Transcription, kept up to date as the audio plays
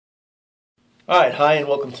Alright, hi and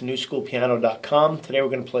welcome to newschoolpiano.com. Today we're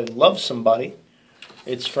going to play Love Somebody.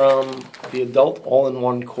 It's from the Adult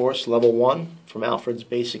All-in-One course, Level 1, from Alfred's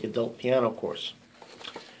Basic Adult Piano course.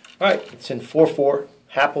 Alright, it's in 4/4,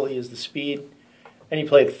 happily is the speed, and you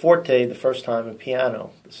played forte the first time and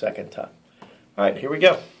piano the second time. Alright, here we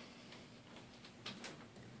go.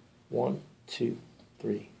 1, 2,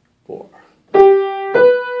 3, 4.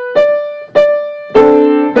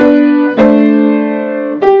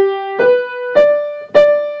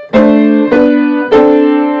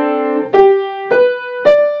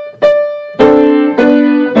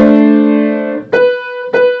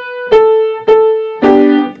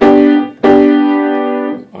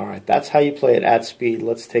 That's how you play it at speed.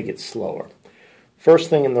 Let's take it slower. First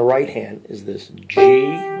thing in the right hand is this G,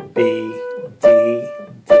 B, D,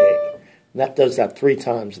 D. And that does that 3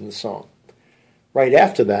 times in the song. Right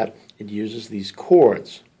after that, it uses these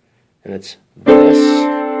chords. And it's this,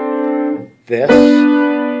 this,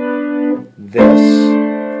 this.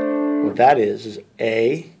 What that is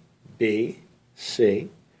A, B, C.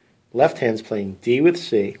 Left hand's playing D with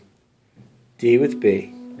C, D with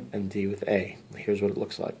B, and D with A. Here's what it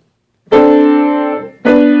looks like.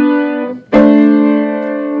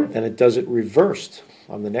 Then it does it reversed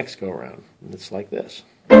on the next go around, and it's like this.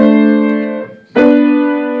 So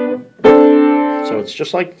it's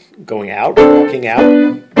just like going out, walking out,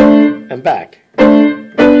 and back.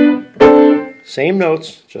 Same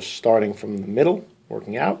notes, just starting from the middle,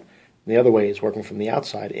 working out, and the other way is working from the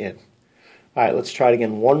outside in. All right, let's try it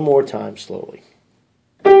again one more time slowly.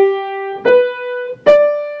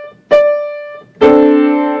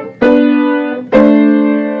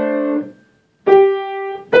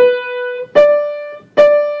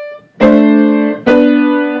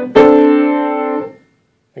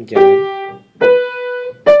 Again.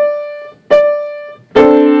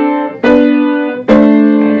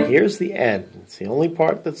 And here's the end. It's the only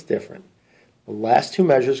part that's different. The last 2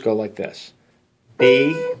 measures go like this.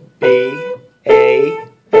 B, B, A,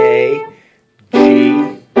 G,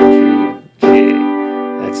 G, G.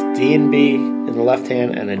 That's D and B in the left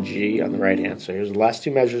hand and a G on the right hand. So here's the last 2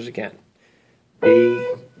 measures again. B,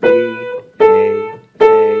 B, A.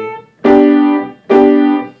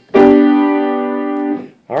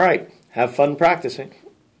 All right, have fun practicing.